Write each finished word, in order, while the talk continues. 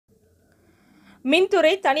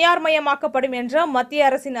மின்துறை தனியார்மயமாக்கப்படும் என்ற மத்திய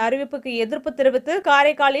அரசின் அறிவிப்புக்கு எதிர்ப்பு தெரிவித்து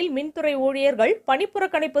காரைக்காலில் மின்துறை ஊழியர்கள்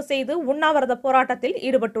பணிப்புறக்கணிப்பு செய்து உண்ணாவிரத போராட்டத்தில்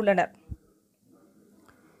ஈடுபட்டுள்ளனர்.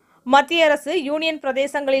 மத்திய அரசு யூனியன்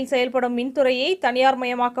பிரதேசங்களில் செயல்படும் மின்துறையை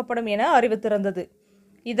தனியார்மயமாக்கப்படும் என அறிவித்திருந்தது.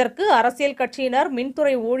 இதற்கு அரசியல் கட்சியினர்,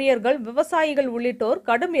 மின்துறை ஊழியர்கள், விவசாயிகள் உள்ளிட்டோர்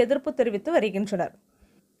கடும் எதிர்ப்பு தெரிவித்து வருகின்றனர்.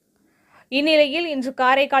 இந்நிலையில் இன்று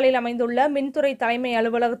காரைக்காலில் அமைந்துள்ள மின்துறை தலைமை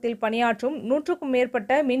அலுவலகத்தில் பணியாற்றும் 100க்கும்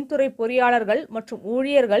மேற்பட்ட மின்துறை பொறியாளர்கள் மற்றும்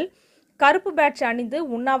ஊழியர்கள் கருப்பு பேட்ஜ் அணிந்து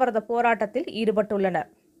உண்ணாவிரத போராட்டத்தில் ஈடுபட்டுள்ளனர்.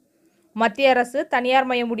 மத்திய அரசு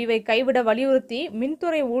தனியார்மய முடிவை கைவிட வலியுறுத்தி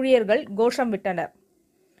மின்துறை ஊழியர்கள் கோஷம் விட்டனர்.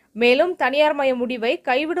 மேலும் தனியார்மய முடிவை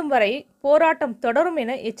கைவிடும் வரை போராட்டம் தொடரும்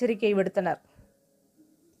என எச்சரிக்கை விடுத்தனர்.